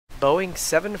Boeing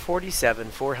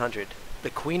 747-400, the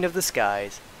Queen of the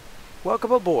Skies.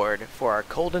 Welcome aboard for our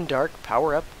Cold and Dark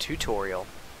Power-Up tutorial.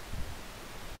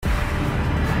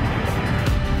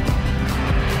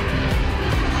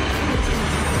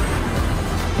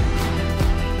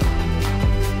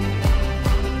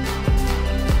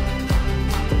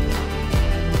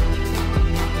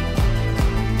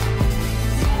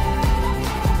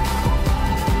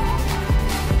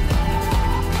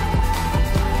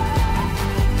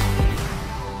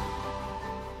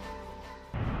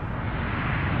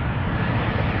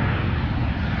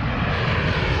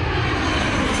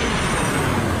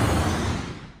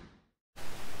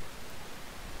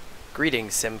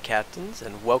 Greetings, Sim Captains,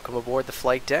 and welcome aboard the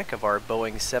flight deck of our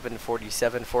Boeing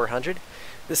 747-400.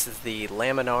 This is the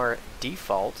Laminar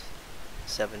Default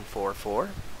 744.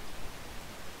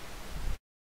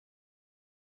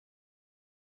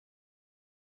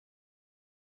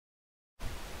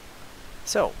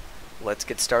 So, let's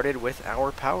get started with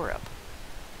our power-up.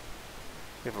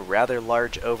 We have a rather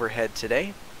large overhead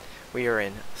today. We are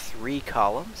in 3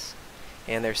 columns.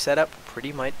 And they're set up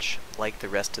pretty much like the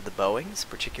rest of the Boeings,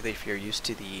 particularly if you're used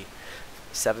to the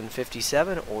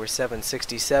 757 or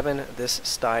 767. This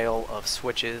style of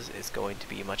switches is going to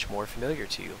be much more familiar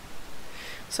to you.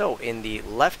 So in the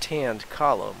left-hand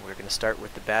column, we're going to start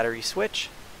with the battery switch.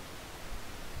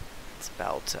 It's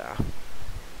about a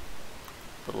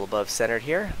little above centered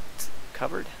here. It's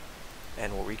covered,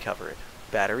 and we'll recover it.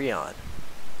 Battery on.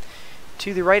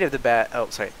 To the right of the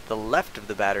the left of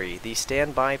the battery, the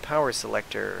standby power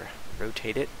selector.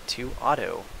 Rotate it to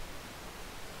auto.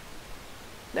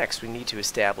 Next, we need to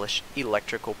establish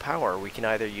electrical power. We can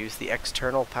either use the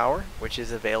external power, which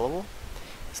is available,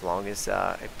 as long as,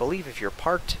 I believe if you're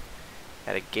parked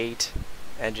at a gate,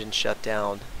 engine shut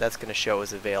down, that's going to show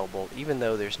as available, even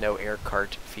though there's no air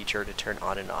cart feature to turn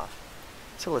on and off.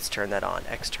 So let's turn that on.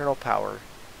 External power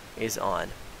is on.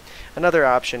 Another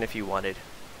option, if you wanted,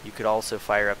 you could also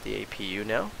fire up the APU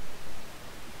now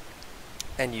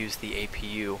and use the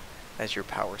APU as your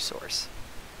power source.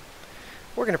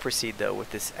 We're going to proceed though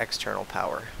with this external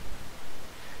power.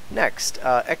 Next,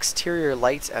 exterior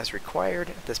lights as required.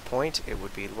 At this point it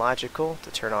would be logical to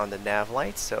turn on the nav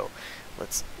lights, so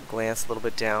let's glance a little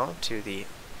bit down to the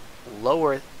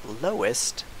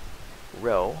lowest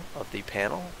row of the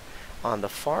panel. On the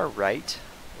far right,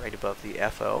 right above the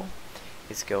FO,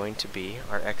 is going to be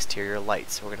our exterior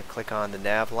lights. So we're going to click on the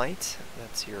nav lights.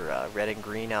 That's your red and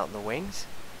green out in the wings.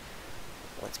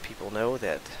 Lets people know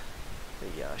that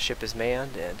the ship is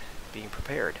manned and being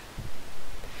prepared.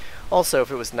 Also, if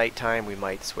it was nighttime, we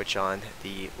might switch on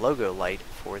the logo light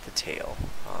for the tail.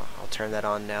 I'll turn that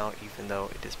on now, even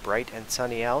though it is bright and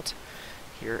sunny out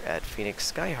here at Phoenix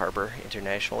Sky Harbor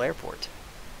International Airport.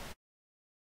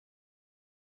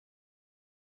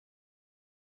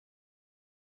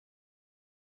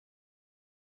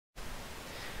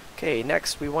 Okay,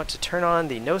 next we want to turn on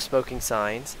the no smoking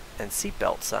signs and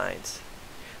seatbelt signs.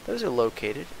 Those are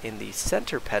located in the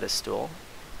center pedestal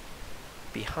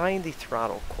behind the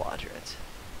throttle quadrant.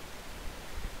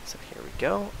 So here we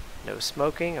go. No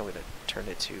smoking. I'm going to turn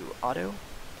it to auto.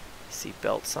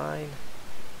 Seatbelt sign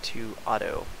to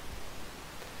auto.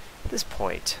 At this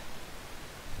point,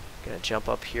 I'm going to jump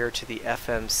up here to the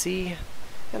FMC.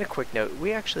 And a quick note,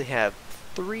 we actually have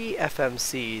 3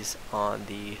 FMCs on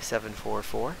the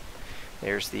 744.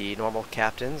 There's the normal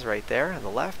captains right there on the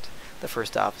left, the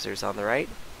first officers on the right,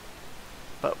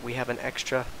 but we have an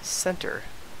extra center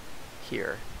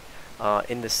here.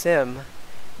 In the sim,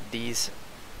 these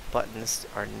buttons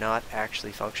are not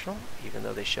actually functional, even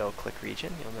though they show click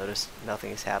region. You'll notice nothing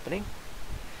is happening.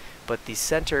 But the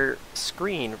center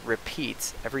screen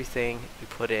repeats everything you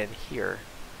put in here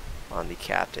on the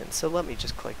captain. So let me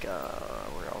just click,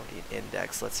 we're already in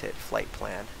index, let's hit flight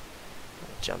plan.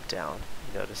 Jump down.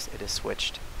 You notice it is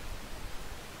switched.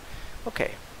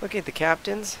 Okay, looking at the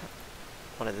captains,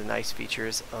 one of the nice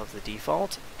features of the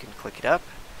default, you can click it up.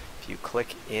 If you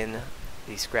click in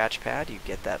the scratch pad, you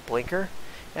get that blinker.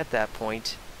 At that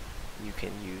point, you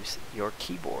can use your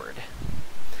keyboard.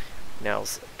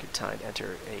 Now's a good time to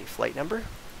enter a flight number.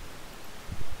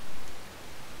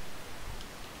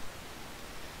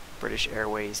 British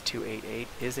Airways 288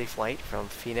 is a flight from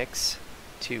Phoenix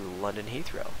to London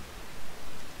Heathrow.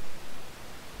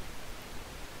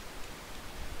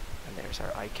 And there's our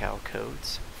ICAO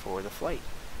codes for the flight.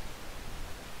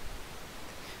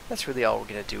 That's really all we're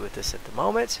going to do with this at the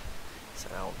moment. So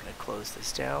now we're going to close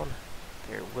this down.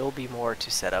 There will be more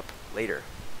to set up later.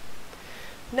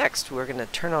 Next, we're going to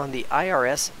turn on the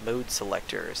IRS mode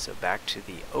selector. So back to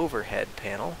the overhead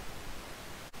panel.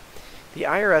 The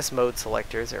IRS mode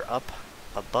selectors are up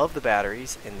above the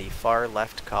batteries in the far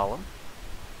left column.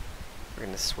 We're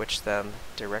going to switch them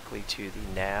directly to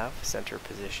the nav center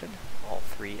position, all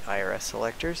 3 IRS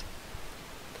selectors.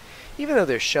 Even though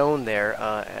they're shown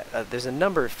there, there's a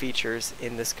number of features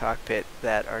in this cockpit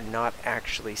that are not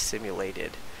actually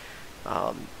simulated.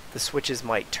 The switches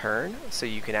might turn, so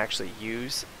you can actually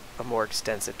use a more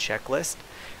extensive checklist,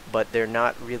 but they're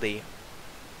not really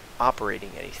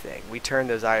operating anything. We turn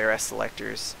those IRS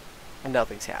selectors,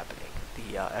 nothing's happening.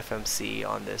 The FMC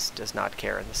on this does not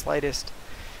care in the slightest,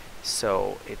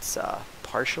 so it's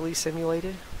partially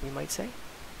simulated, we might say.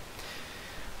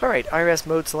 Alright, IRS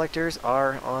mode selectors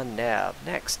are on nav.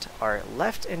 Next, our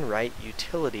left and right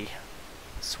utility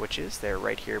switches. They're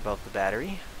right here above the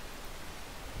battery.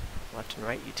 Left and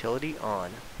right utility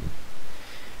on.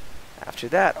 After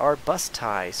that, our bus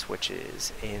tie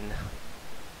switches in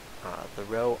the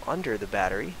row under the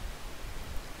battery.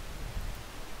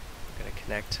 We're going to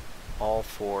connect all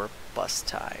 4 bus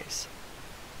ties.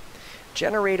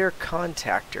 Generator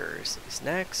contactors is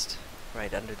next,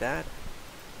 right under that.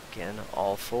 Again,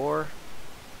 all 4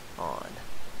 on.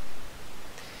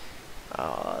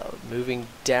 Moving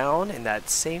down in that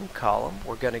same column,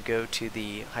 we're going to go to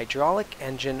the hydraulic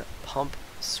engine pump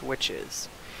switches.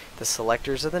 The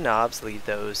selectors of the knobs, leave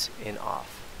those in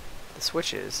off. The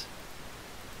switches,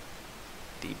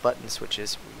 the button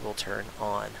switches, we will turn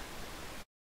on.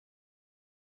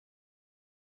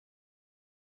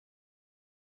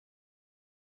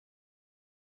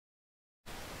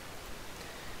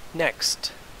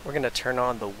 Next, we're going to turn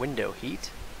on the window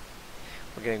heat.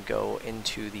 We're going to go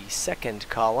into the second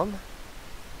column,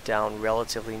 down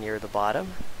relatively near the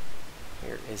bottom.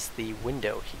 Here is the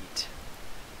window heat.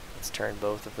 Let's turn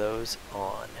both of those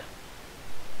on.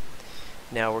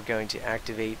 Now we're going to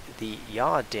activate the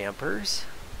yaw dampers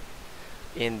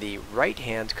in the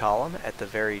right-hand column at the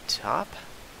very top.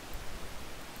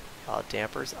 Yaw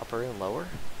dampers upper and lower,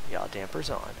 yaw dampers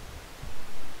on.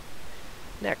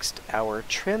 Next, our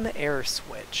trim air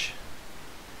switch.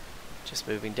 Just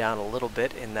moving down a little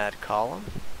bit in that column.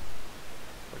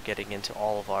 We're getting into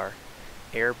all of our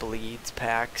air bleeds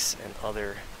packs and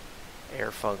other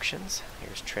air functions.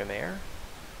 Here's trim air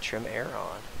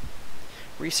on.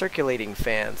 Recirculating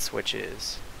fan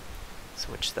switches,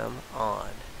 switch them on.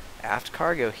 Aft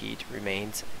cargo heat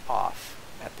remains off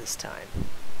at this time.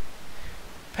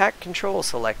 Pack control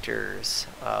selectors,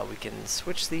 we can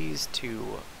switch these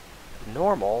to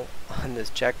normal on this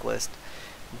checklist,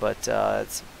 but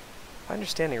it's my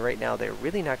understanding right now they're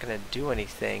really not going to do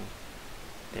anything.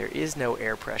 There is no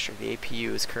air pressure. The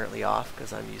APU is currently off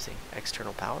because I'm using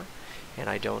external power and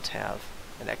I don't have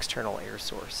an external air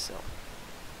source, so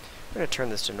I'm going to turn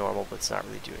this to normal, but it's not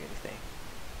really doing anything.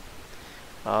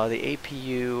 The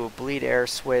APU bleed air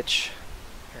switch,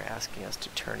 they're asking us to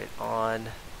turn it on,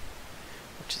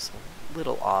 which is a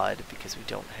little odd because we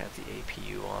don't have the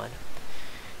APU on.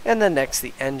 And then next,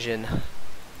 the engine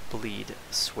bleed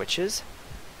switches.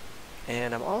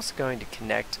 And I'm also going to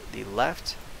connect the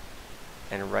left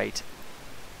and right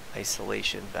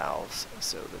isolation valves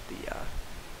so that the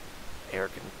air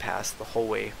can pass the whole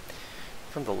way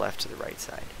from the left to the right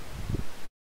side.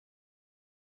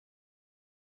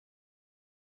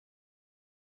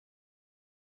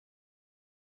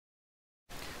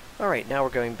 Alright, now we're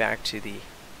going back to the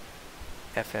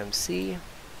FMC.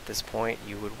 At this point,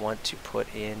 you would want to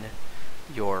put in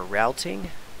your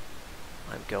routing.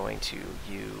 I'm going to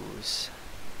use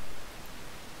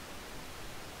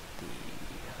the,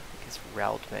 I think it's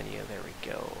route menu, there we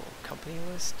go, company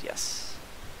list, yes.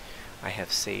 I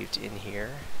have saved in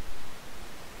here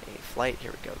a flight,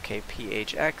 here we go,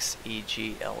 KPHX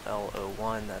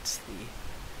EGLL01, that's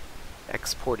the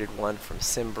exported one from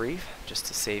SimBrief, just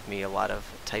to save me a lot of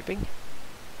typing.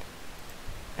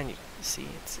 And you can see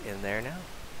it's in there now.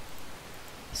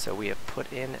 So we have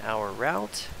put in our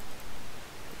route.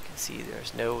 You can see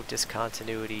there's no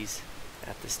discontinuities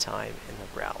at this time in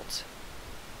the route.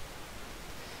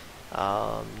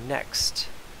 Next,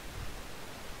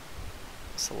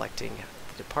 selecting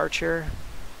the departure.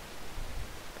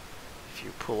 If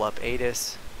you pull up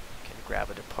ATIS, you can grab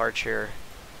a departure.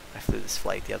 I flew this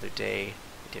flight the other day.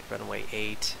 We did runway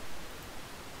 8.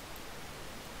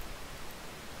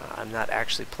 I'm not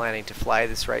actually planning to fly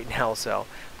this right now, so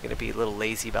I'm going to be a little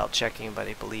lazy about checking, but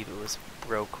I believe it was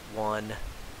broke 1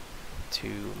 to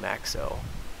Maxo.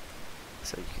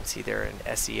 So you can see there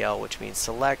an SEL, which means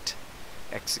select.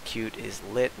 Execute is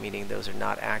lit, meaning those are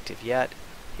not active yet.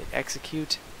 Hit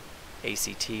execute.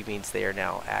 ACT means they are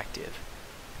now active.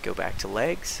 Go back to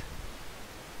legs.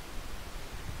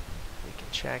 We can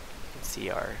check. You can see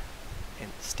our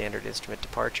standard instrument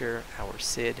departure. Our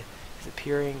SID is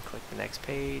appearing. Click the next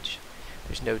page.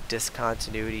 There's no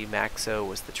discontinuity. Maxo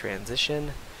was the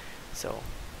transition, so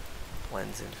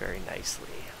blends in very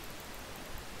nicely.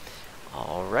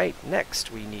 Alright, next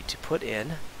we need to put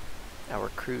in our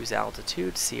cruise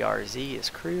altitude. CRZ is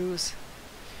cruise.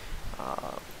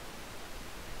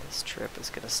 This trip is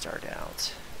going to start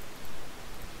out.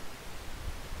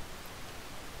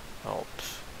 Oh,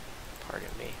 pardon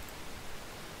me.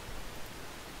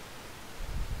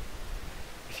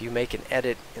 If you make an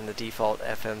edit in the default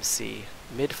FMC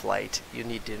mid-flight, you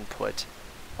need to input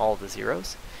all the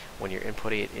zeros. When you're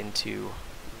inputting it into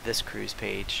this cruise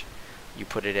page, you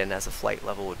put it in as a flight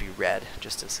level would be red,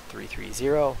 just as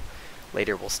 330.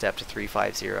 Later we'll step to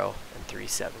 350 and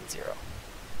 370.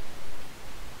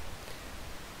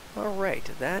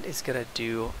 Alright, that is going to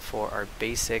do for our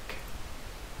basic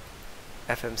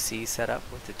FMC setup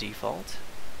with the default.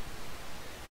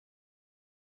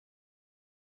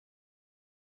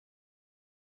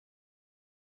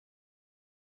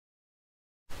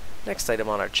 Next item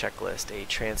on our checklist, a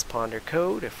transponder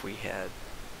code. If we had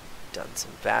done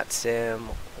some VATSIM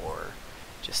or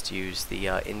just use the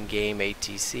in-game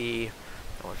ATC,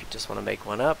 or if you just want to make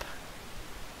one up,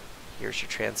 here's your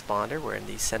transponder. We're in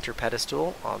the center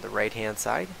pedestal on the right hand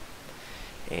side,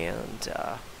 and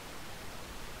the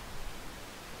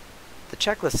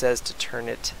checklist says to turn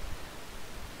it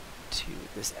to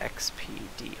this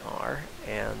XPDR,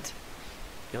 and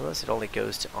you'll notice it only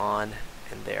goes to on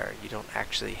and there. You don't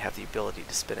actually have the ability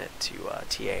to spin it to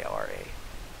TARA.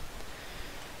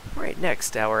 Alright,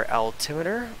 next our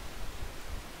altimeter.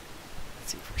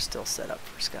 Let's see if we're still set up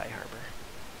for Sky Harbor.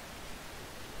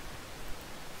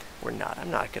 We're not.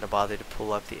 I'm not going to bother to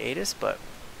pull up the ATIS, but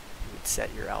you would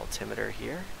set your altimeter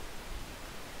here.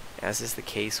 As is the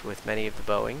case with many of the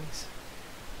Boeings,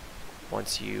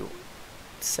 once you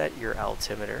set your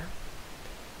altimeter,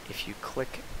 if you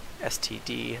click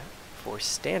STD for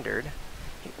standard,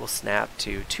 it will snap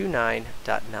to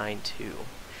 29.92.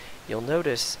 You'll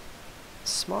notice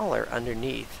smaller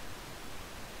underneath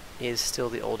is still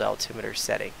the old altimeter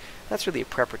setting. That's really a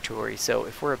preparatory, so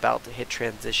if we're about to hit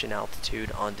transition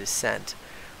altitude on descent,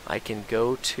 I can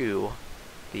go to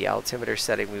the altimeter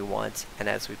setting we want, and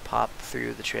as we pop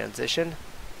through the transition,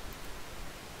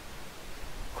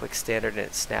 click standard and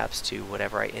it snaps to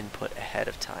whatever I input ahead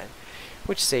of time,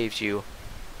 which saves you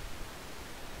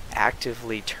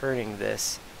actively turning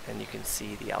this, and you can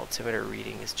see the altimeter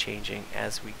reading is changing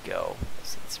as we go,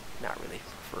 so it's not really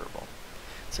preferable.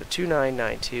 So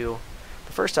 2992,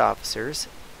 the first officers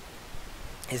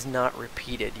is not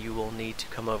repeated. You will need to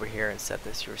come over here and set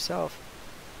this yourself.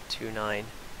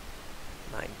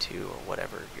 2992 or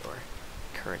whatever your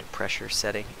current pressure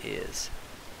setting is.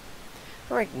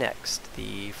 Alright, next,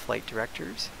 the flight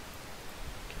directors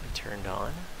can be turned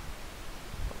on.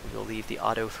 We will leave the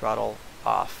auto throttle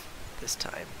off this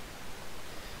time.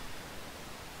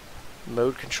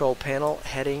 Mode control panel,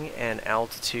 heading and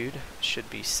altitude should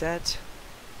be set.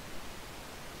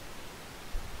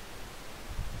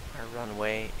 Our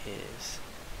runway is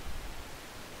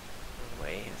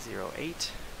runway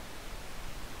 08.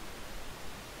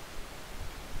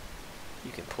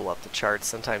 You can pull up the charts.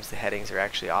 Sometimes the headings are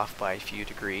actually off by a few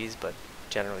degrees, but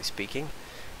generally speaking,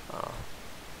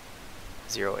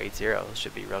 080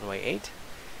 should be runway 8.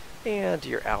 And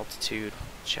your altitude,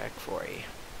 check for a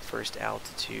first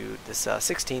altitude. This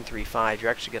 1635,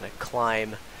 you're actually going to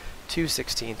climb to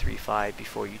 1635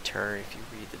 before you turn if you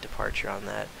read the departure on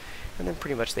that. And then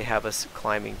pretty much they have us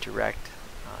climbing direct.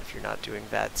 If you're not doing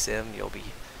VATSIM, you'll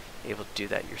be able to do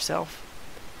that yourself.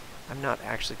 I'm not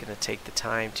actually going to take the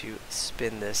time to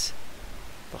spin this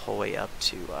the whole way up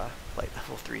to flight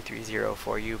level 330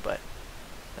 for you, but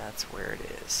that's where it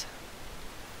is.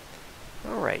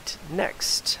 Alright,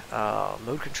 next,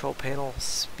 mode control panel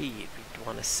speed. We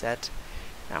want to set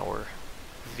our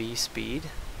V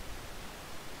speed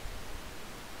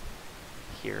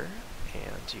here,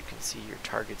 and you can see your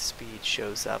target speed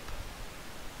shows up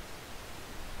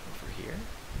over here.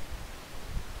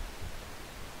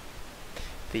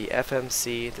 The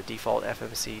FMC, the default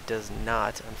FMC, does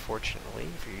not, unfortunately,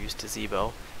 if you're used to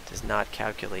Zibo, does not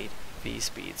calculate V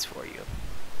speeds for you.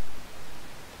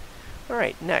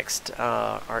 Alright, next,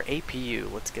 our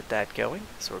APU, let's get that going.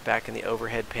 So we're back in the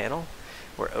overhead panel.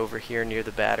 We're over here near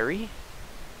the battery.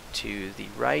 To the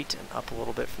right and up a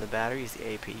little bit from the battery is the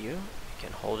APU. You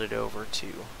can hold it over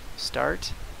to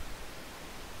start.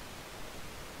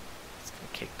 It's going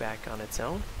to kick back on its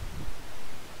own.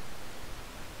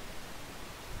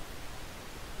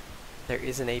 There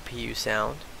is an APU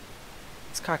sound.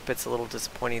 This cockpit's a little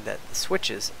disappointing that the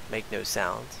switches make no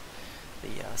sounds.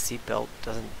 The seatbelt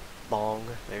doesn't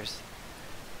bong. There's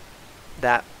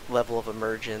that level of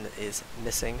immersion is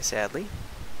missing, sadly.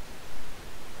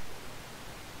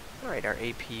 Alright, our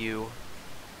APU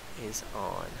is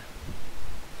on.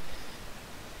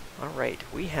 Alright,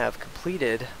 we have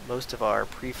completed most of our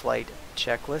pre-flight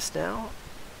checklist now.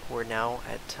 We're now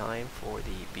at time for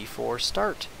the before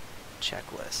start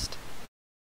checklist.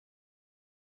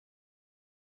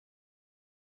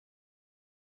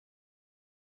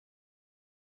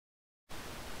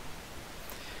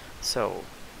 So,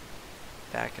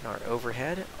 back in our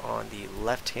overhead, on the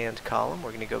left-hand column, we're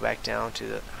going to go back down to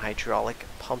the hydraulic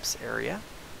pumps area.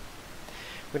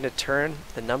 We're going to turn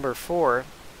the number 4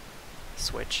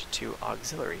 switch to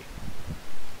auxiliary.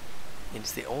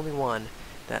 It's the only one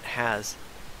that has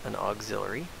an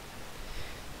auxiliary.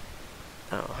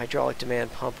 Hydraulic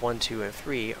demand pump 1, 2, and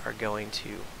 3 are going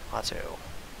to auto.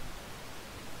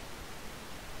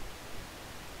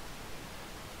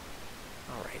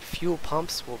 Alright, fuel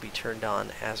pumps will be turned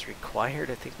on as required.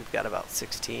 I think we've got about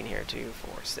 16 here. 2,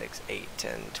 4, 6, 8,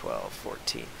 10, 12,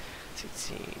 14,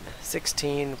 16.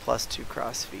 16 plus 2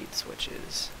 crossfeed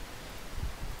switches.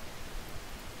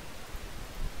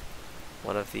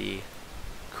 One of the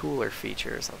cooler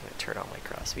features, I'm going to turn on my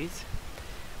crossfeeds.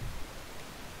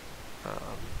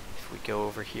 If we go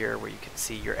over here where you can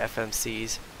see your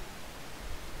FMCs,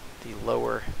 the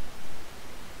lower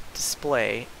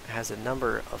display has a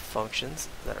number of functions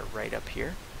that are right up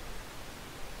here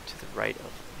to the right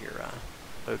of your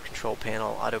mode control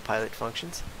panel autopilot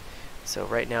functions. So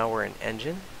right now we're in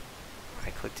engine. I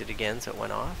clicked it again so it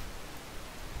went off.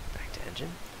 Back to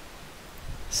engine.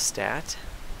 Stat.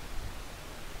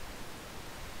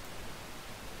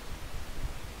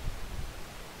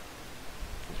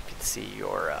 You can see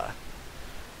your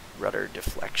rudder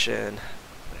deflection.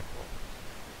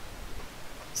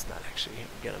 It's not actually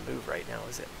going to move right now,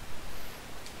 is it?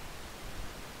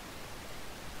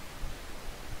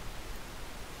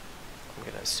 I'm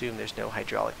going to assume there's no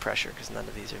hydraulic pressure because none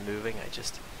of these are moving. I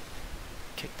just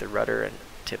kicked the rudder and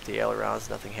tipped the ailerons.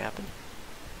 Nothing happened.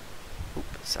 Oop,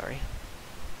 sorry.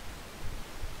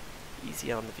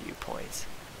 Easy on the viewpoints.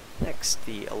 Next,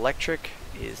 the electric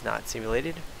is not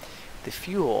simulated. The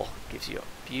fuel gives you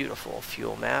a beautiful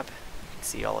fuel map. You can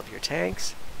see all of your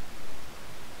tanks.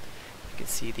 You can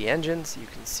see the engines, you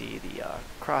can see the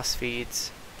cross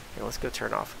feeds. Here, let's go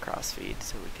turn off the cross feed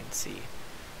so we can see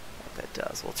what that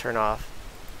does. We'll turn off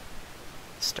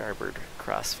starboard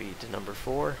cross feed to number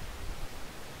 4.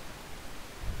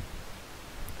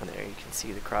 And there you can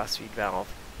see the cross feed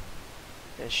valve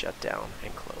is shut down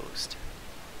and closed.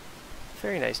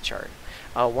 Very nice chart.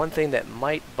 One thing that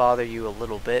might bother you a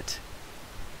little bit,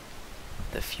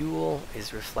 the fuel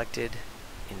is reflected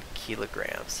in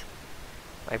kilograms.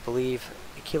 I believe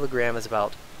a kilogram is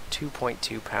about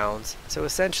 2.2 pounds. So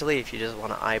essentially, if you just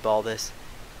want to eyeball this,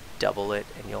 double it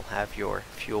and you'll have your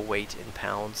fuel weight in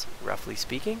pounds, roughly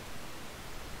speaking.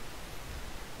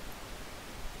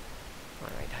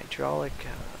 Alright, hydraulic,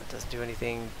 doesn't do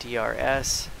anything.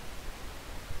 DRS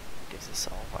gives us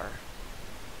all of our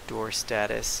door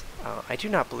status. I do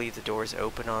not believe the doors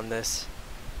open on this.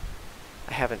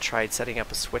 I haven't tried setting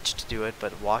up a switch to do it,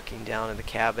 but walking down in the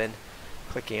cabin,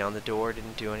 clicking on the door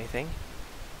didn't do anything.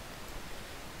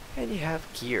 And you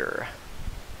have gear.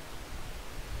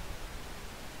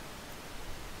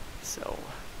 So,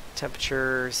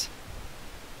 temperatures,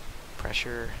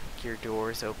 pressure, gear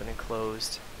doors open and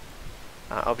closed.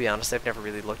 I'll be honest, I've never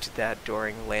really looked at that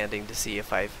during landing to see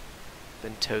if I've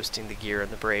been toasting the gear and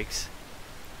the brakes.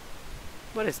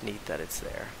 But it's neat that it's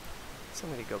there. So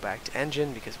I'm going to go back to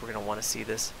engine because we're going to want to see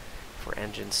this for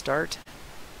engine start.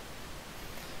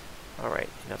 Alright,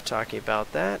 enough talking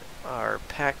about that. Our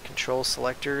pack control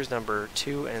selectors, number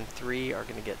 2 and 3, are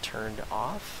going to get turned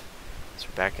off. So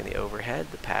we're back in the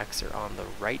overhead. The packs are on the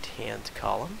right-hand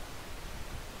column.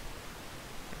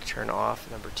 Turn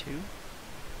off number 2.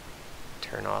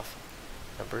 Turn off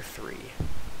number 3.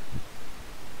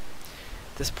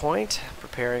 At this point,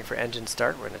 preparing for engine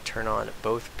start, we're going to turn on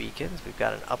both beacons. We've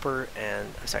got an upper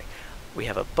and, we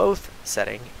have a both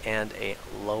setting and a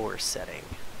lower setting.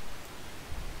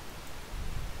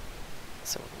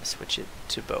 So we're going to switch it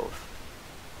to both.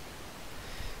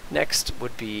 Next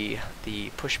would be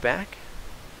the pushback.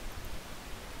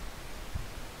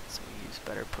 So we use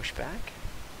better pushback.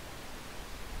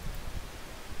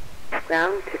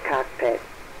 Ground to cockpit.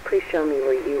 Please show me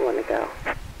where you want to go.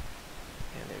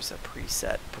 And there's a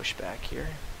preset pushback here.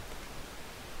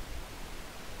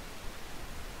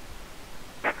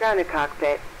 Ground to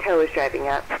cockpit. Tow is driving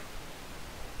up.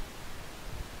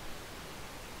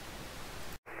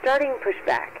 Starting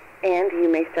pushback, and you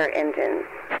may start engines.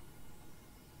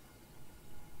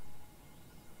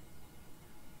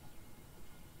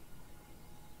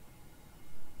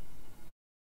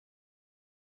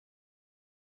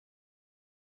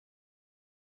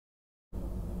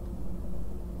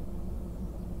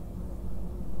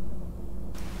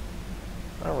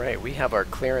 Alright, we have our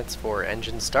clearance for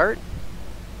engine start.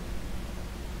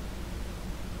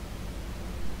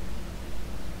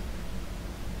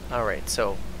 Alright,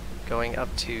 so going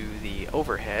up to the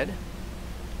overhead,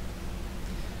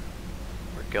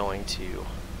 we're going to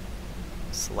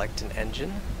select an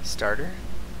engine starter,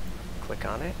 click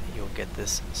on it, you'll get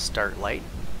this start light.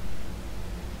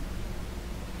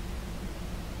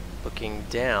 Looking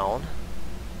down,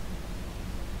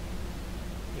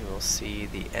 you will see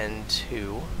the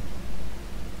N2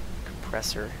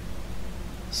 compressor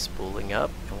spooling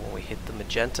up, and when we hit the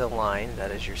magenta line,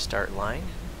 that is your start line.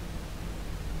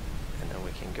 And then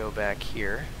we can go back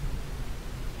here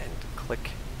and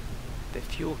click the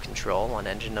fuel control on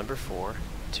engine number 4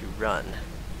 to run.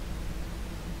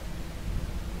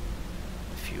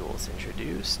 The fuel is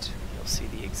introduced. You'll see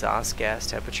the exhaust gas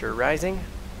temperature rising,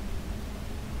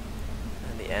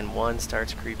 and the N1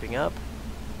 starts creeping up.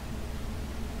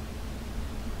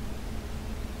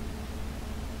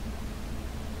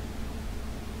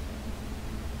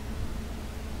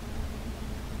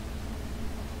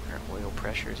 Oil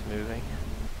pressure is moving.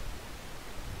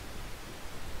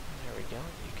 There we go.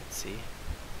 You can see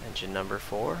engine number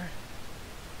 4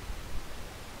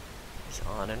 is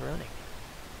on and running.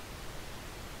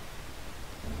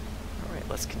 Alright,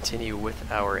 let's continue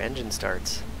with our engine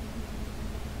starts.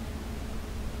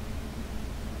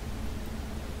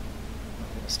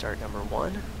 I'm going to start number 1.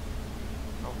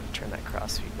 I'm going to turn that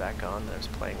cross feed back on that I was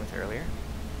playing with earlier.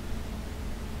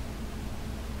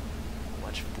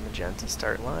 Watch for the magenta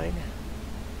start line.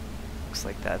 Looks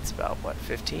like that's about, what,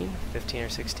 15 or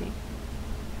 16?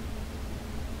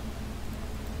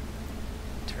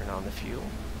 Turn on the fuel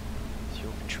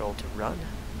control to run.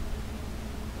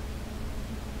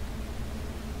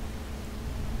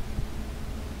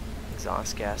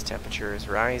 Exhaust gas temperature is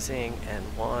rising, and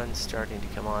N1 starting to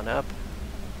come on up.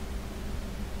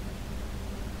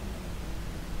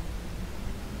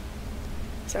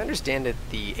 As I understand it,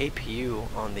 the APU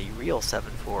on the real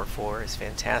 744 is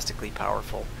fantastically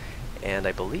powerful, and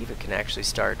I believe it can actually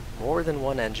start more than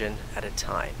one engine at a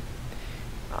time.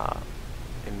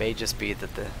 It may just be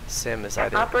that the sim is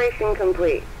either... Operation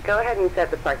complete. Go ahead and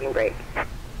set the parking brake.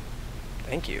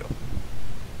 Thank you.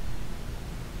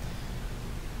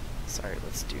 Sorry,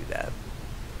 let's do that.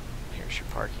 Here's your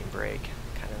parking brake.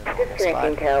 Kind of the normal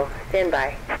Disconnecting spot. tow. Stand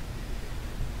by.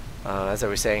 As I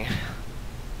was saying,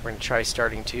 we're going to try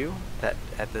starting 2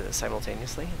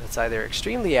 simultaneously. That's either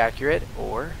extremely accurate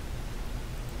or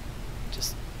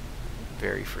just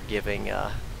very forgiving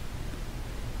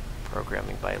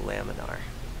programming by Laminar.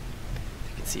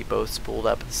 You can see both spooled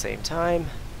up at the same time.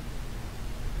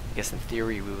 I guess in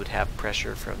theory we would have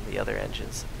pressure from the other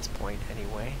engines at this point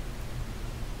anyway.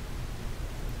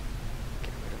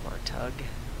 Get rid of our tug.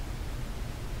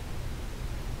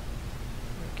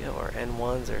 There we go, our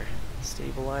N1s are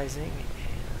stabilizing,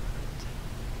 and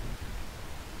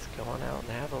let's go on out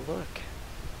and have a look.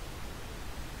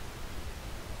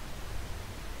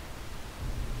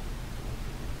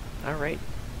 Alright,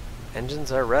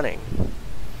 engines are running.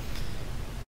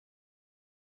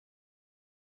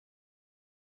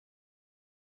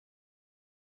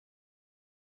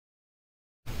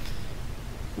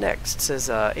 Next says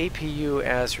APU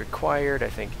as required. I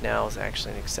think now is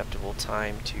actually an acceptable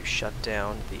time to shut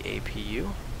down the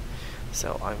APU.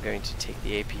 So I'm going to take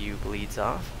the APU bleeds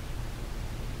off.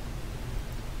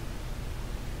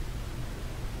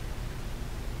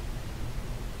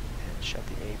 And shut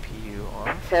the APU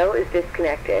off. Tow is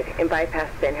disconnected and bypass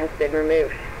pin has been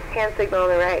removed. Hand signal on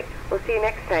the right. We'll see you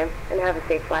next time, and have a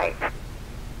safe flight.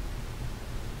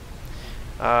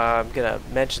 I'm going to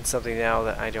mention something now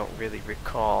that I don't really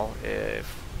recall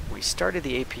if we started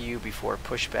the APU before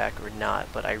pushback or not,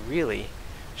 but I really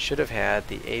should have had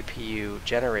the APU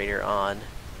generator on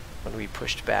when we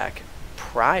pushed back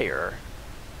prior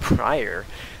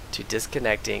to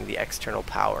disconnecting the external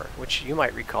power, which you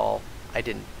might recall I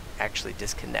didn't actually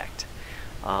disconnect.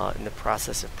 In the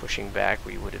process of pushing back,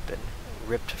 we would have been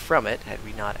ripped from it had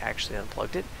we not actually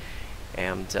unplugged it,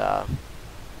 and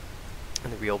in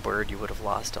the real bird you would have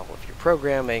lost all of your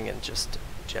programming and just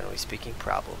generally speaking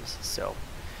problems. So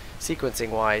sequencing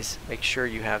wise, make sure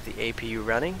you have the APU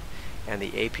running and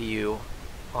the APU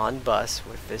on bus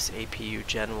with this APU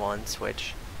Gen 1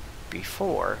 switch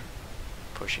before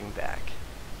pushing back.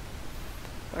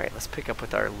 Alright, let's pick up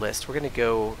with our list. We're going to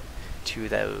go to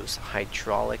those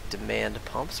hydraulic demand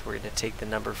pumps. We're going to take the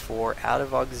number 4 out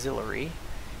of auxiliary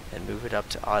and move it up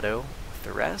to auto with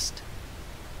the rest.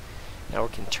 Now we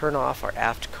can turn off our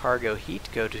aft cargo heat,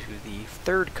 go to the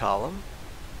 3rd column.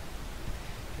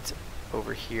 It's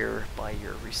over here by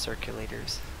your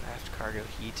recirculators. Aft cargo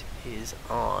heat is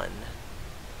on.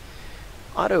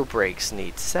 Auto brakes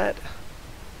need set.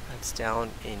 That's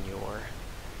down in your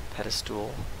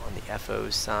pedestal on the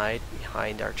FO's side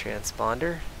behind our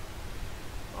transponder.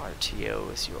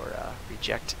 RTO is your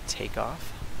reject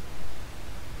takeoff.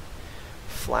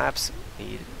 Flaps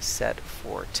need set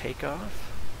for takeoff.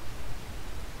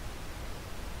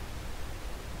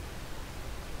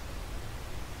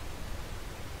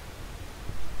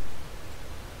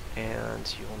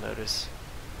 And you will notice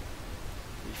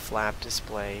the flap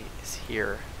display is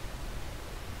here.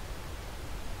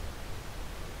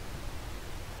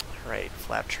 Alright,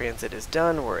 flap transit is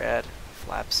done. We're at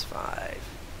flaps 5.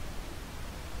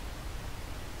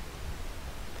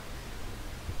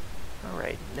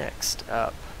 Alright, next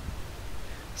up,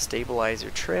 stabilizer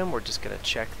trim. We're just going to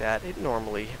check that. It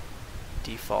normally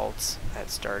defaults at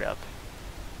startup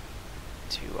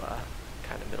to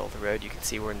kind of middle of the road. You can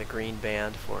see we're in the green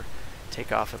band for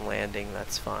takeoff and landing.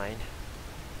 That's fine.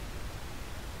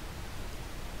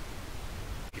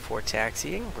 Before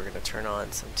taxiing, we're going to turn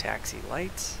on some taxi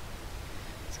lights.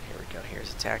 So here we go.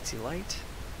 Here's a taxi light.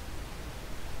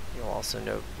 You'll also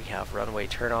note we have runway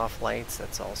turn-off lights.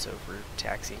 That's also for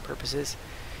taxiing purposes.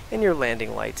 And your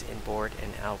landing lights inboard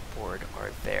and outboard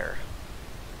are there.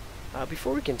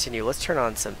 Before we continue, let's turn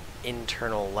on some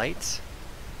internal lights.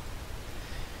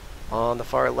 On the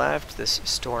far left, this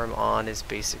storm on is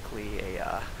basically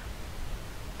a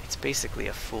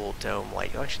full dome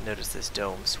light. You'll actually notice this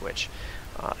dome switch.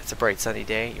 It's a bright sunny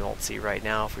day. You won't see right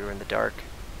now. If we were in the dark,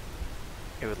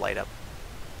 it would light up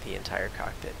the entire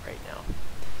cockpit right now.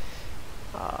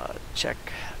 Check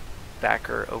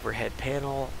backer overhead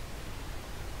panel.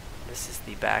 This is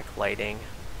the back lighting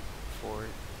for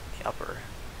the upper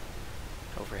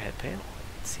overhead panel.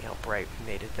 See how bright we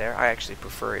made it there. I actually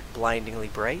prefer it blindingly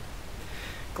bright.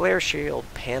 Glare shield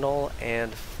panel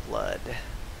and flood.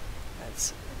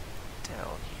 That's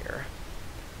down here.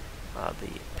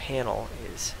 The panel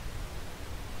is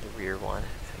the rear one.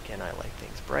 And again, I like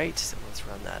things bright, so let's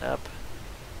run that up.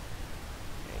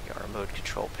 There our mode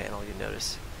control panel. You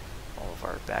notice all of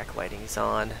our backlighting is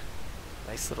on.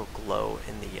 Nice little glow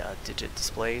in the digit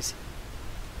displays.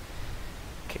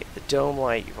 Okay, the dome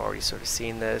light, you've already sort of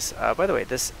seen this. By the way,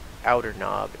 this outer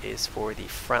knob is for the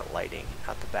front lighting,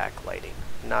 not the back lighting.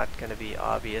 Not going to be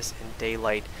obvious in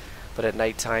daylight, but at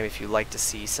nighttime, if you like to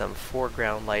see some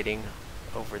foreground lighting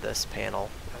over this panel,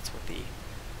 that's what the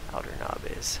outer knob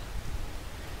is.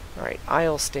 Alright,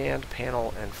 aisle stand,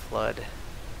 panel, and flood.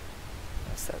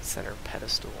 That's that center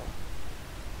pedestal.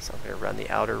 So I'm going to run the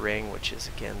outer ring, which is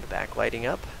again the back lighting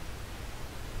up.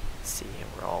 Let's see,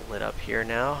 we're all lit up here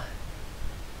now.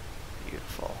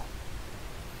 Beautiful.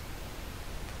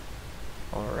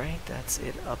 Alright, that's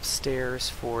it upstairs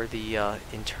for the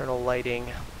internal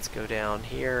lighting. Let's go down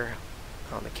here.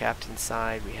 On the captain's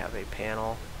side, we have a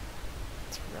panel.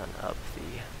 Let's run up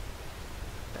the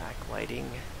back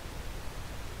lighting.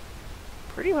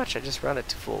 Pretty much I just run it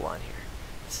to full on here.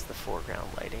 This is the foreground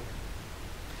lighting.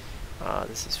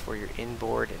 This is for your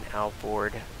inboard and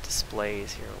outboard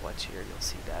displays. Here, watch here, you'll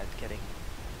see that getting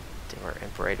dimmer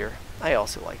and brighter. I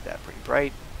also like that pretty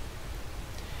bright.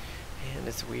 And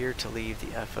it's weird to leave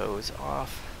the FOs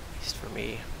off, at least for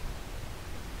me.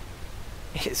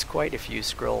 It's quite a few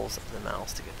scrolls of the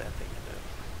mouse to get that thing to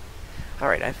move.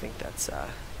 Alright, I think that's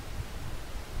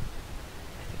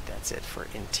it for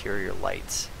interior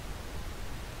lights.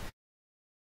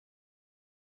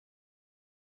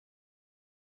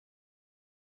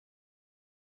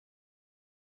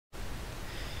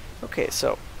 Okay,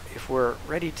 so if we're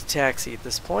ready to taxi at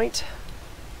this point,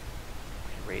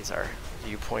 we can raise our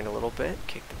viewpoint a little bit,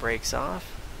 kick the brakes off.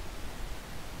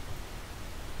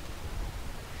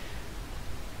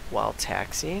 While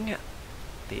taxiing,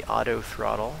 the auto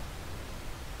throttle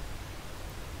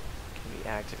can be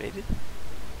activated.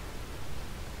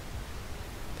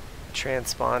 The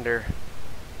transponder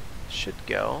should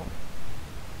go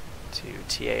to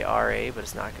TARA, but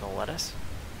it's not going to let us.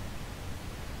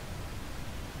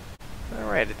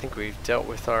 Alright, I think we've dealt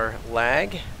with our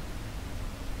lag.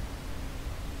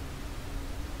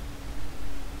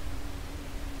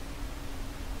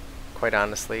 Quite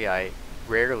honestly, I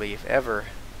rarely, if ever,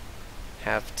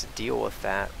 have to deal with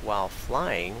that while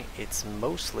flying. It's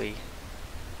mostly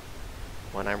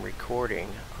when I'm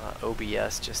recording.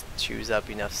 OBS just chews up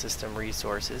enough system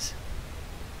resources.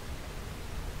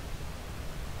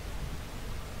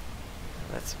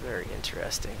 That's very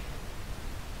interesting.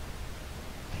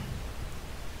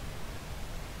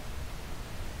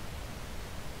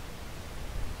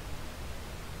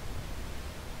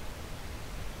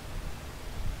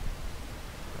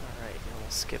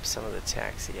 Skip some of the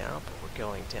taxi out, but we're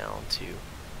going down to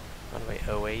runway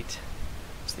 08.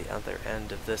 There's the other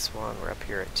end of this one. We're up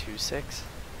here at 2.6.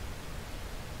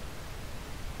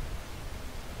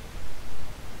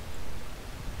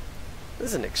 This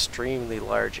is an extremely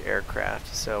large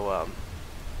aircraft, so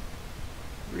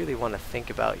really want to think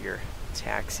about your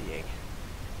taxiing.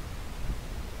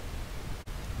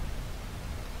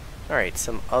 Alright,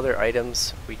 some other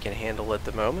items we can handle at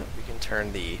the moment. We can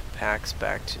turn the packs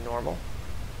back to normal.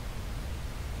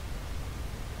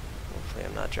 Hopefully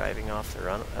I'm not driving off the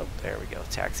run. Oh, there we go.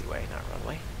 Taxiway, not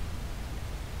runway.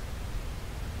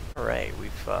 Alright,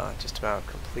 we've just about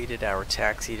completed our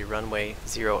taxi to runway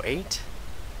 08.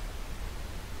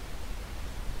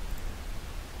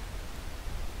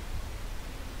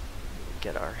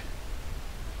 Get our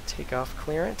takeoff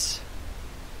clearance.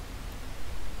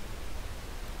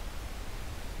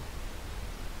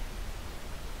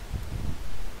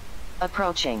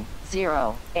 Approaching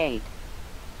 08. I'm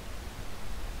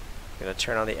going to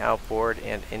turn on the outboard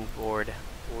and inboard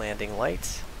landing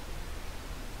lights.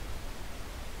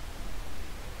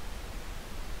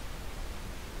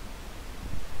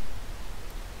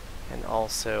 And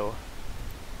also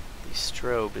the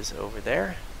strobe is over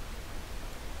there.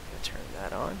 I'm going to turn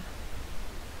that on.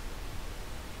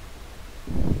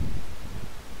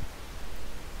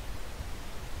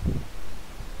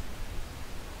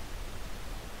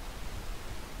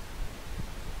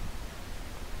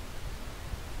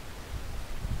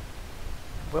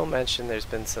 Will mention there's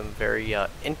been some very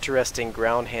interesting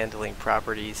ground handling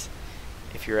properties.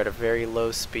 If you're at a very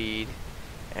low speed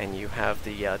and you have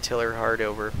the tiller hard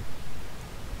over,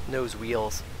 nose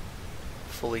wheels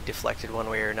fully deflected one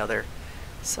way or another,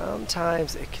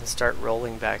 sometimes it can start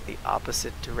rolling back the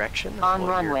opposite direction of on what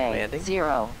runway you're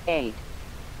landing. 08.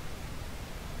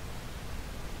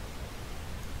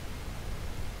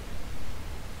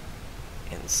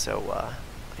 And so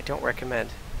I don't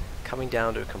recommend coming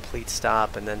down to a complete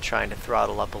stop and then trying to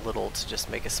throttle up a little to just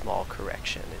make a small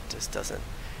correction. It just doesn't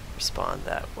respond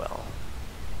that well.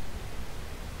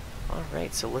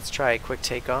 Alright, so let's try a quick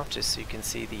takeoff just so you can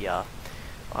see the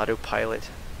autopilot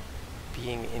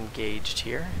being engaged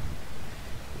here.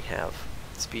 We have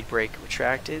speed brake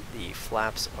retracted, the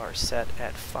flaps are set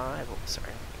at 5. Oh,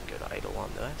 sorry, I can go to idle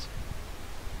on that.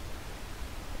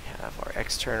 We have our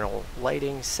external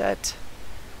lighting set.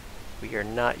 We are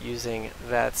not using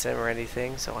VATSIM or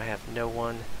anything, so I have no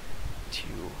one to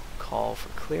call for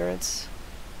clearance.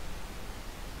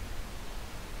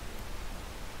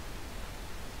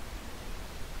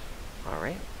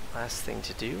 Alright, last thing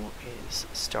to do is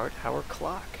start our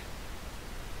clock.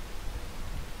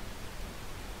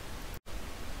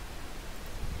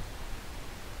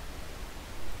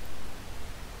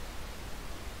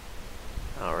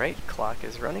 Alright, clock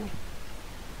is running.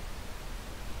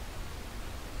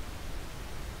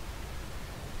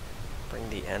 Bring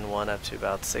the N1 up to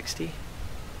about 60.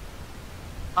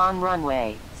 On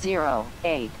runway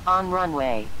 08. On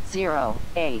runway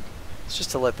 08. It's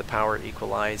just to let the power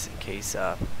equalize in case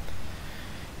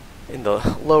in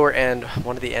the lower end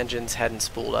one of the engines hadn't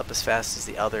spooled up as fast as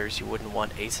the others. You wouldn't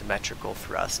want asymmetrical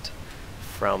thrust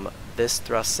from this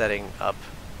thrust setting up.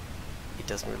 It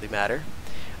doesn't really matter.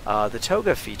 The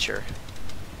toga feature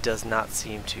does not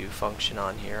seem to function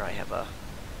on here. I have a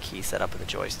key set up in the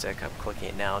joystick. I'm clicking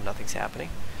it now, nothing's happening.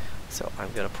 So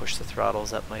I'm going to push the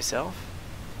throttles up myself.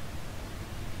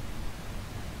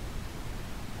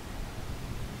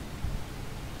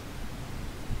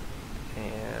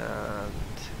 And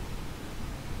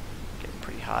getting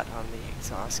pretty hot on the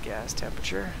exhaust gas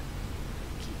temperature.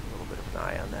 Keep a little bit of an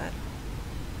eye on that.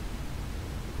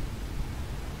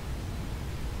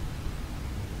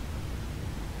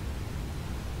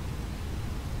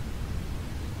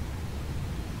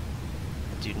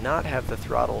 Do not have the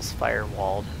throttles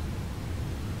firewalled.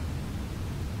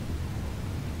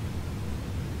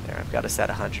 There, I've got it set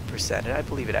 100%, and I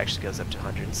believe it actually goes up to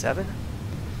 107.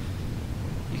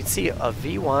 You can see a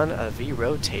V1, a V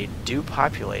rotate do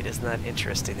populate. Isn't that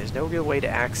interesting? There's no real way to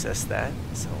access that,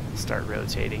 so we'll start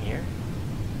rotating here.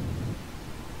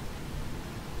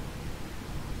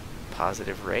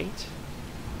 Positive rate.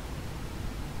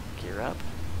 Gear up.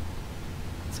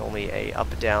 It's only a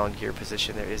up and down gear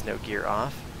position. There is no gear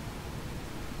off.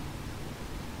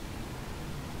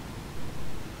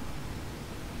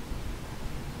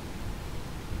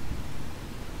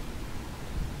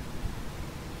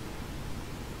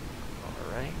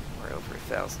 Alright, we're over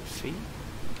 1,000 feet.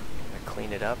 I'm going to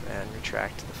clean it up and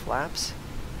retract the flaps.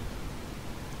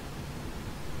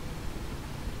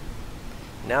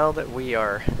 Now that we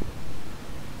are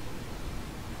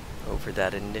over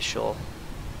that initial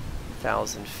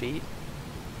 1,000 feet,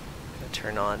 I'm going to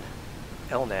turn on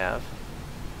LNAV,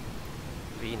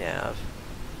 VNAV,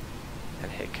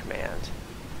 and hit Command.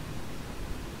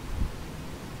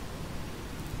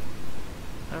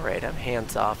 Alright, I'm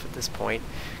hands off at this point.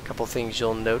 A couple things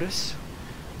you'll notice.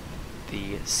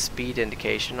 The speed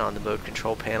indication on the mode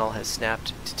control panel has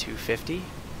snapped to 250.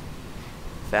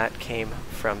 That came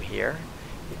from here.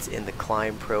 It's in the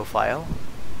climb profile.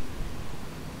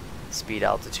 Speed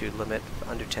altitude limit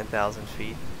under 10,000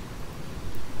 feet.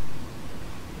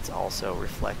 It's also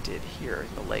reflected here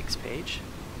in the legs page.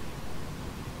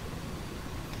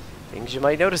 Things you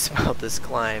might notice about this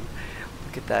climb.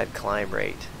 Look at that climb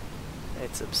rate.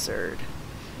 It's absurd.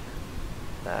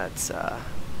 That's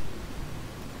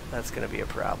going to be a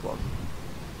problem.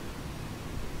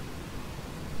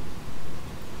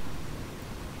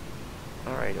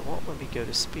 Alright, it won't let me go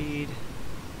to speed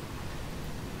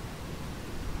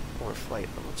or flight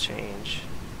level change.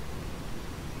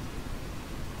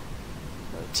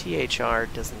 The THR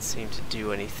doesn't seem to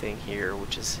do anything here,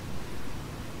 which is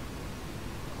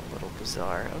a little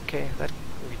bizarre. Okay, that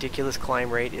ridiculous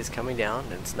climb rate is coming down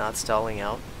and it's not stalling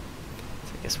out.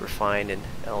 So I guess we're fine in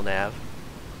LNAV.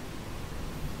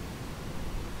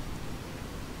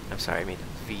 I'm sorry, I mean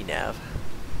VNAV.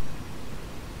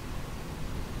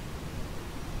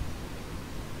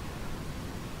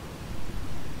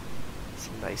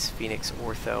 Some nice Phoenix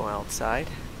ortho outside.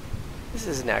 This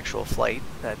is an actual flight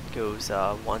that goes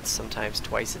once, sometimes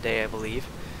twice a day, I believe,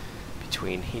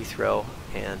 between Heathrow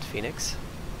and Phoenix.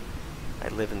 I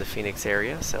live in the Phoenix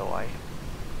area, so I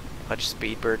watch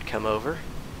Speedbird come over.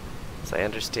 As I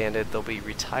understand it, they'll be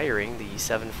retiring the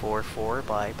 744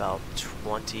 by about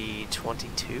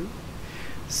 2022.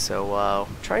 So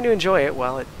trying to enjoy it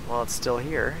while it's still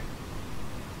here.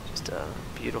 Just a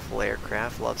beautiful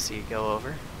aircraft. Love to see it go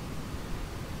over.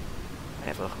 I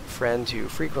have a friend who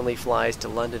frequently flies to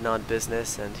London on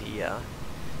business, and he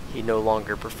no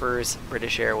longer prefers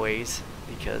British Airways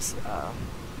because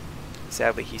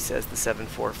sadly he says the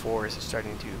 744s are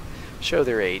starting to show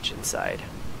their age inside.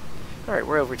 Alright,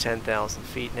 we're over 10,000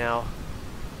 feet now,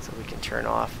 so we can turn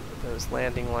off those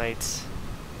landing lights.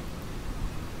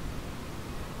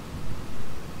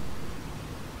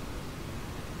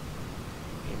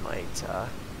 We might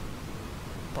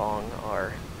bong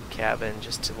our cabin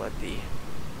just to let the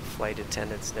flight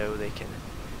attendants know they can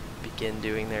begin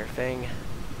doing their thing.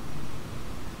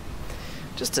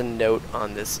 Just a note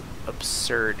on this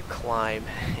absurd climb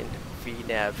in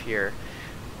VNAV here.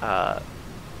 I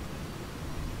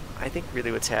think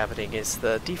really what's happening is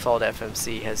the default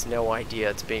FMC has no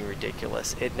idea it's being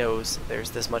ridiculous. It knows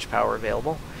there's this much power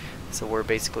available, so we're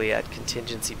basically at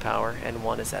contingency power, and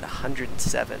one is at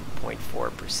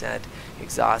 107.4%.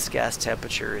 Exhaust gas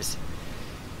temperature is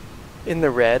in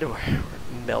the red. We're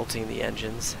melting the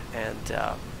engines, and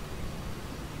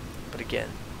but again,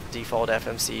 the default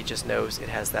FMC just knows it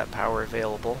has that power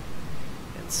available,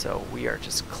 and so we are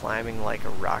just climbing like a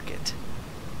rocket.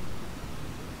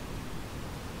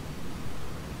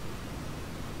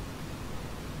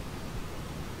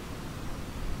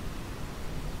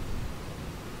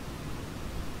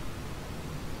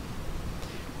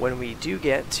 When we do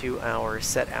get to our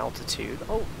set altitude,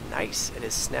 oh nice, it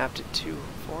has snapped it to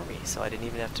for me, so I didn't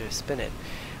even have to spin it.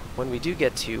 When we do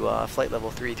get to flight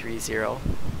level 330,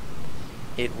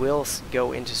 it will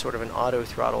go into sort of an auto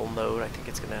throttle mode. I think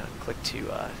it's going to click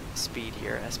to speed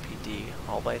here, SPD,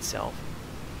 all by itself,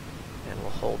 and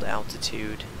we'll hold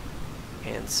altitude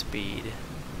and speed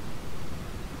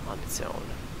on its own.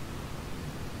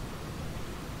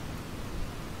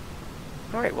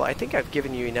 Alright, well I think I've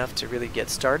given you enough to really get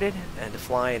started and to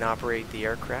fly and operate the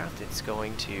aircraft. It's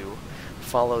going to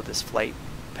follow this flight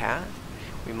path.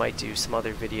 We might do some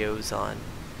other videos on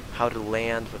how to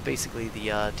land, but basically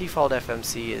the default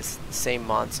FMC is the same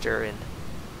monster in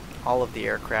all of the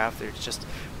aircraft. There's just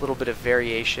a little bit of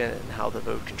variation in how the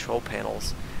mode control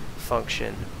panels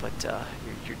function, but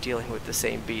you're dealing with the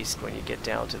same beast when you get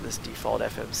down to this default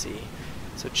FMC.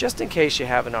 So just in case you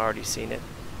haven't already seen it,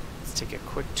 let's take a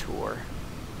quick tour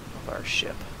of our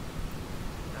ship.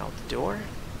 Out the door.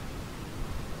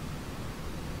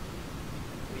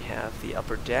 We have the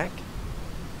upper deck.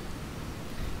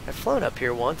 I've flown up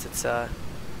here once.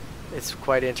 It's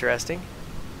quite interesting,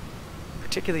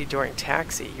 particularly during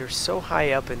taxi. You're so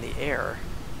high up in the air,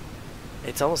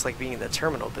 it's almost like being in the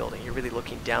terminal building. You're really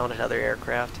looking down at other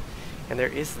aircraft, and there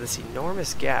is this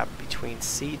enormous gap between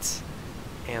seats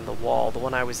and the wall. The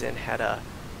one I was in had a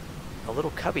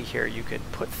little cubby here you could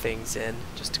put things in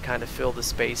just to kind of fill the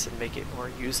space and make it more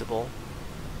usable.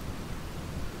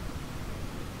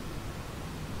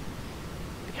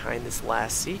 Behind this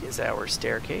last seat is our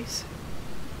staircase.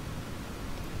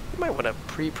 You might want to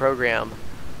pre-program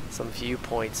some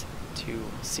viewpoints 2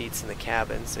 seats in the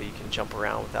cabin so you can jump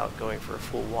around without going for a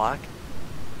full walk.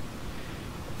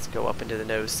 Let's go up into the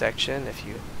nose section. If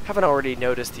you haven't already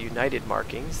noticed the United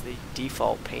markings, the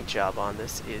default paint job on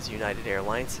this is United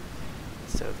Airlines,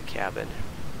 so the cabin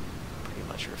pretty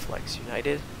much reflects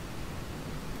United.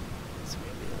 So we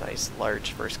have the nice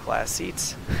large first class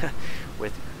seats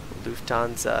with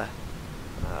Lufthansa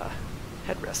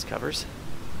headrest covers.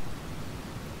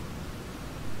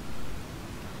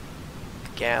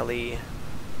 Galley.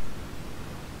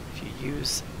 If you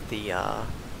use the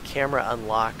camera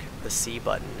unlock the C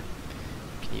button,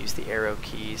 you can use the arrow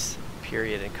keys,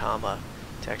 period and comma,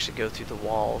 to actually go through the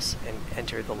walls and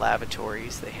enter the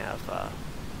lavatories. They have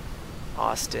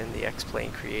Austin, the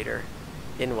X-Plane creator,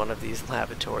 in one of these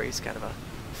lavatories. Kind of a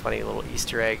funny little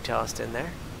Easter egg tossed in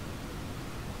there.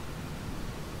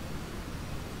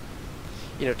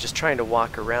 You know, just trying to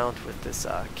walk around with this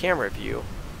camera view,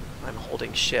 I'm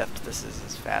holding shift. This is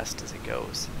as fast as it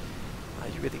goes.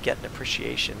 You really get an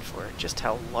appreciation for just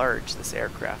how large this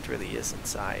aircraft really is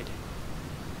inside.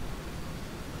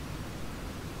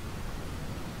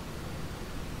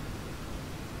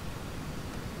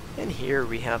 And here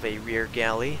we have a rear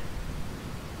galley.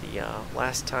 The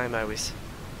last time I was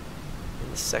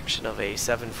in the section of a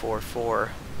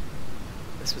 744,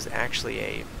 this was actually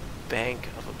a bank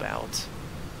of about,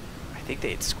 I think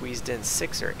they had squeezed in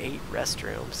 6 or 8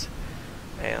 restrooms,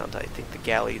 and I think the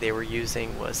galley they were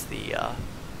using was the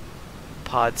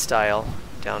pod style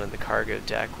down in the cargo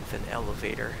deck with an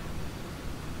elevator.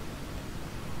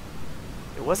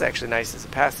 It was actually nice as a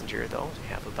passenger though. You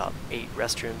have about 8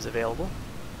 restrooms available.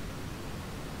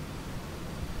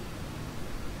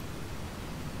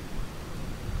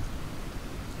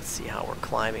 Let's see how we're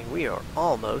climbing. We are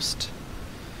almost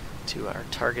to our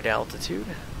target altitude.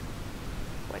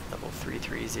 Flight level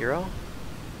 330.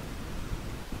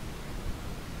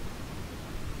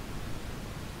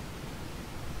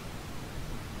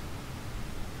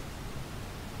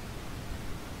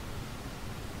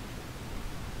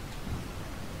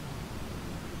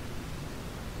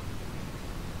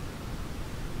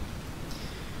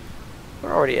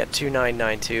 We're already at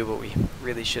 2992, but we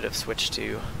really should have switched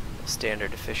to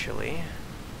standard officially.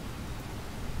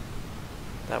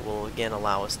 That will again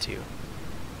allow us to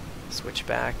switch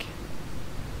back.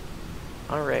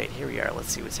 Alright, here we are.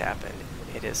 Let's see what's happened.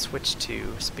 It has switched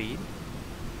to speed.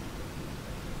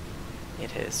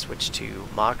 It has switched to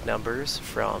Mach numbers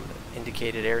from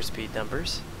indicated airspeed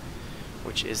numbers,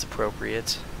 which is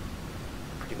appropriate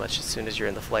pretty much as soon as you're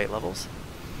in the flight levels.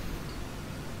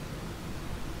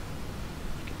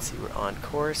 You can see we're on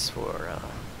course for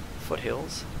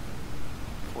foothills,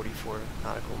 44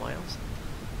 nautical miles.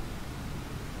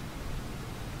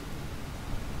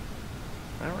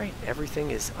 Alright, everything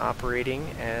is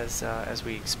operating as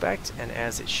we expect and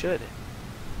as it should.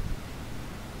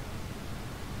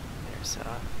 There's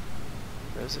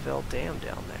Roosevelt Dam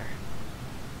down there.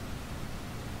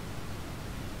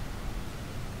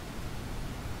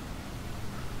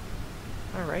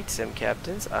 Alright, Sim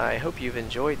Captains, I hope you've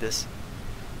enjoyed this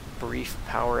brief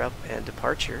power-up and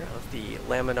departure of the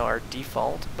Laminar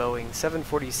default Boeing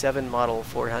 747 Model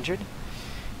 400.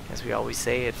 As we always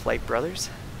say at Flight Brothers,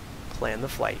 plan the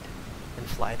flight and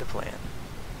fly the plan.